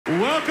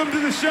Welcome to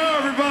the show,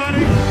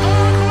 everybody.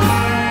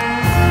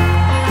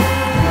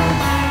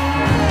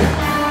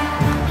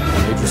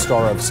 A major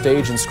star of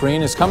stage and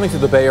screen is coming to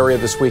the Bay Area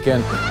this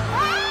weekend.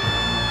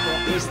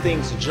 These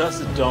things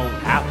just don't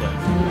happen.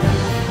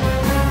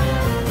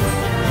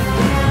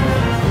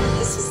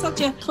 This is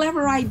such a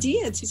clever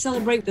idea to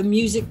celebrate the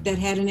music that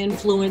had an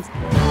influence.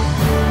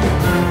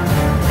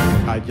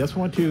 I just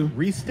want to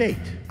restate,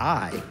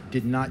 I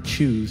did not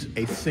choose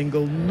a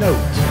single note.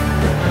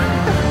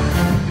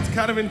 It's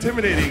kind of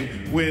intimidating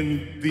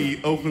when the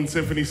Oakland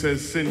Symphony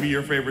says, send me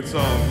your favorite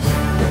songs.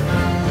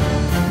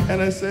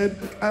 And I said,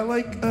 I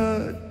like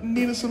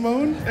Nina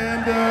Simone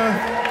and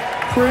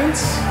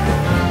Prince.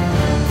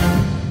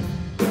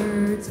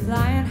 Birds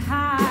flying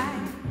high,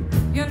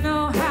 you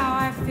know how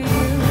I feel.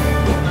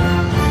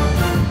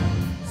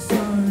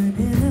 Sun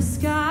in the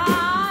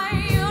sky,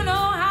 you know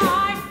how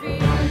I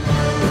feel.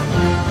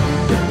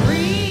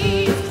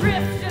 Breeze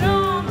drifting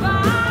on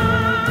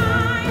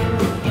by,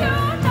 you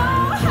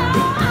know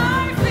how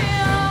I feel.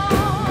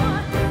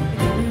 It's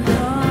a new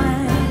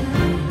dawn,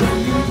 a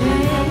new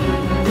day,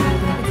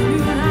 it's a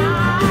new life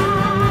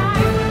for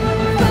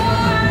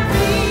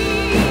me,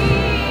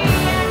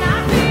 and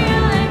I'm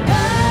feeling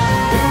good.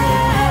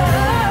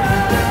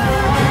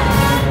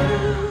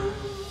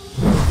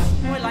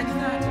 More like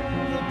that,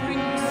 you'll bring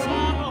me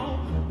sorrow.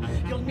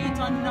 You'll meet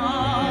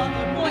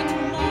another boy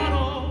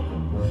tomorrow.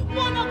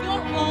 One of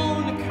your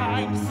own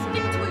kind,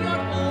 stick to your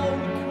own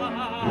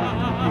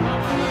kind.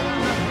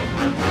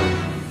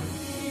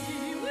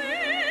 Be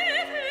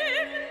with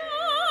him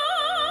now,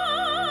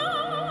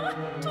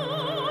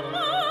 tomorrow, and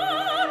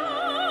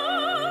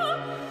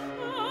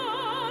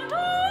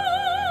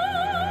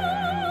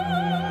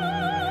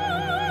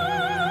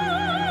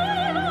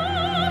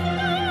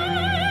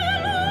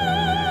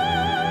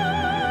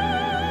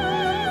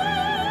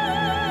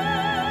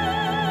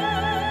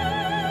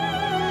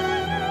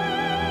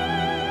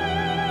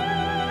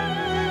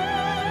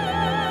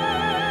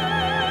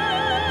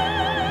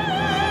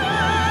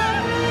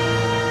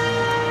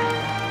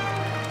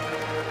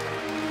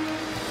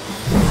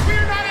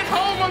We're not at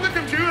home on the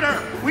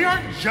computer. We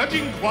aren't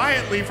judging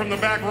quietly from the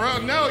back row.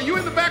 No, you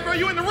in the back row,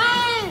 you in the room.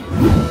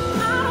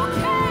 I don't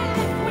care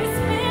if we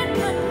spend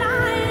the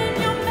night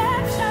in your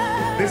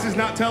mansion. This is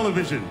not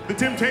television. The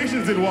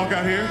Temptations didn't walk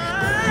out here. I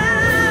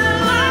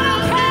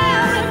don't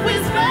care if we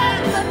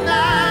spend the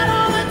night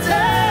on the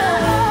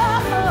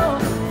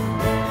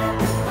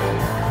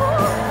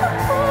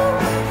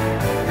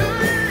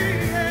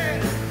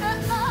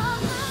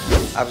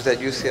I was at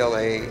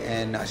UCLA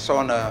and I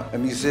saw a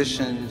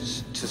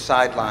musicians to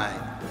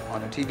sideline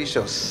on a TV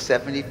show,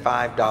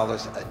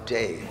 $75 a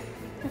day.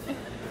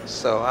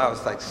 So I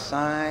was like,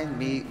 sign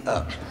me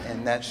up.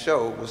 And that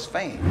show was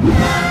Fame.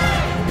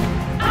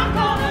 I'm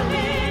gonna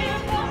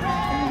live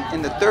forever.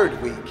 In the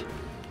third week,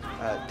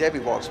 Debbie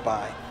walks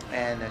by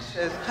and she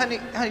says,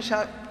 honey,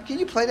 Shaw, can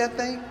you play that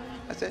thing?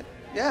 I said,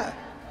 yeah.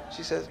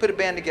 She says, put a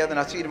band together and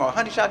I'll see you tomorrow.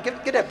 Honey, Shaw,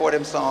 get that boy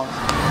them songs.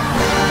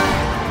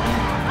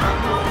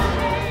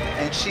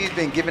 And she's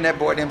been giving that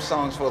boy them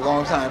songs for a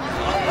long time now.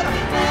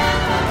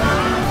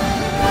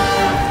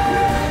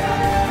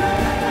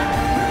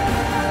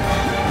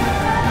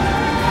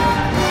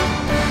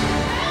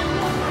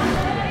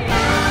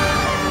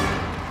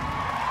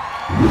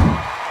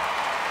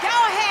 Go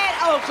ahead,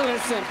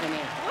 Oakland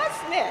Symphony.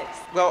 What's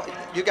next? Well,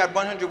 you got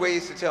 100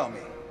 ways to tell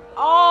me.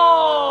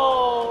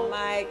 Oh,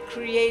 my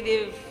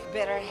creative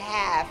better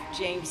half,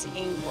 James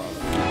Ingram.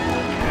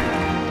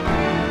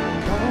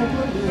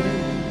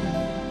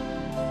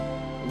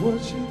 What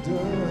she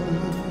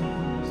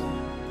does,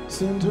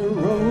 send her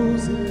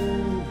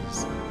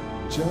roses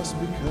just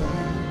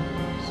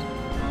because.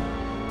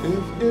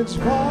 If it's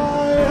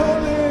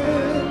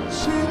violin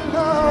she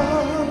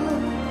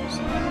loves,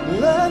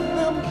 let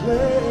them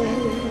play.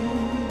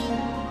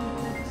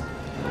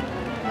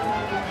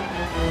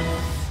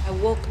 I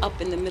woke up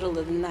in the middle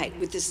of the night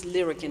with this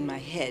lyric in my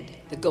head.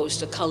 The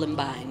ghosts of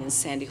Columbine and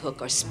Sandy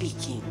Hook are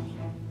speaking.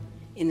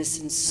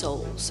 Innocent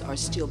souls are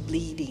still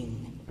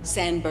bleeding.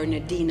 San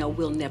Bernardino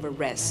will never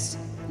rest,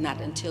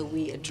 not until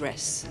we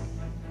address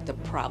the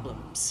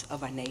problems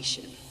of our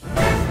nation.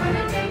 San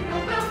Bernardino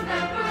will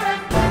never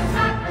rest,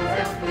 not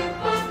until we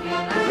fully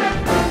address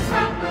the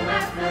problem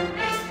as a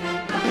nation.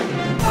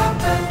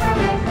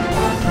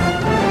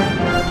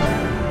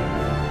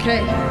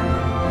 Okay.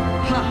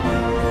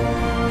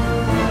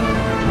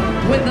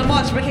 When the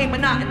march became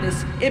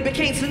monotonous, it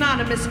became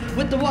synonymous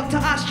with the walk to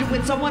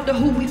Auschwitz. I wonder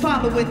who we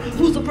following,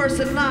 who's the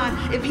first in line.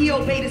 If he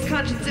obeyed his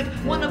conscience, if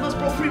one of us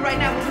broke free right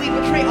now, would we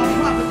betray our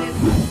providence?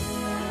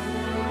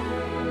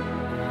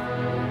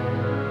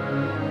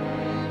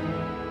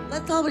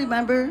 Let's all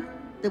remember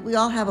that we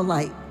all have a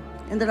light,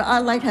 and that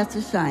our light has to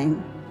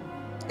shine.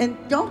 And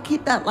don't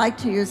keep that light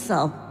to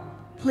yourself.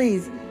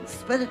 Please,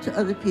 spread it to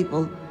other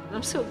people.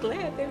 I'm so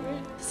glad they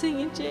were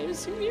singing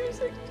James'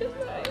 music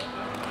tonight.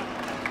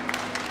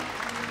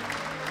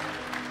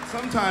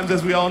 Sometimes,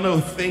 as we all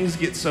know, things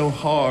get so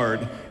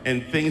hard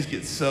and things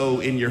get so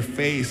in your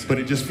face, but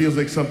it just feels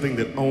like something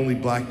that only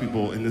black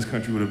people in this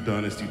country would have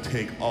done, is to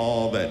take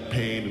all that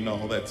pain and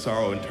all that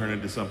sorrow and turn it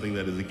into something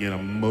that is, again, a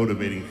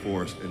motivating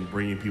force and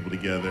bringing people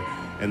together.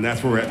 And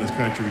that's where we're at in this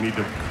country. We need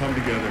to come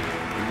together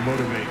and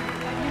motivate.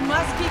 You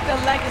must keep the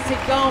legacy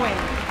going.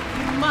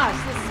 You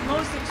must. This is the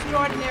most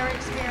extraordinary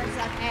experience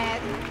I've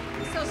had.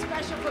 It's so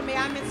special for me.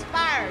 I'm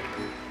inspired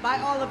by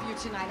all of you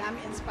tonight. I'm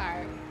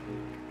inspired.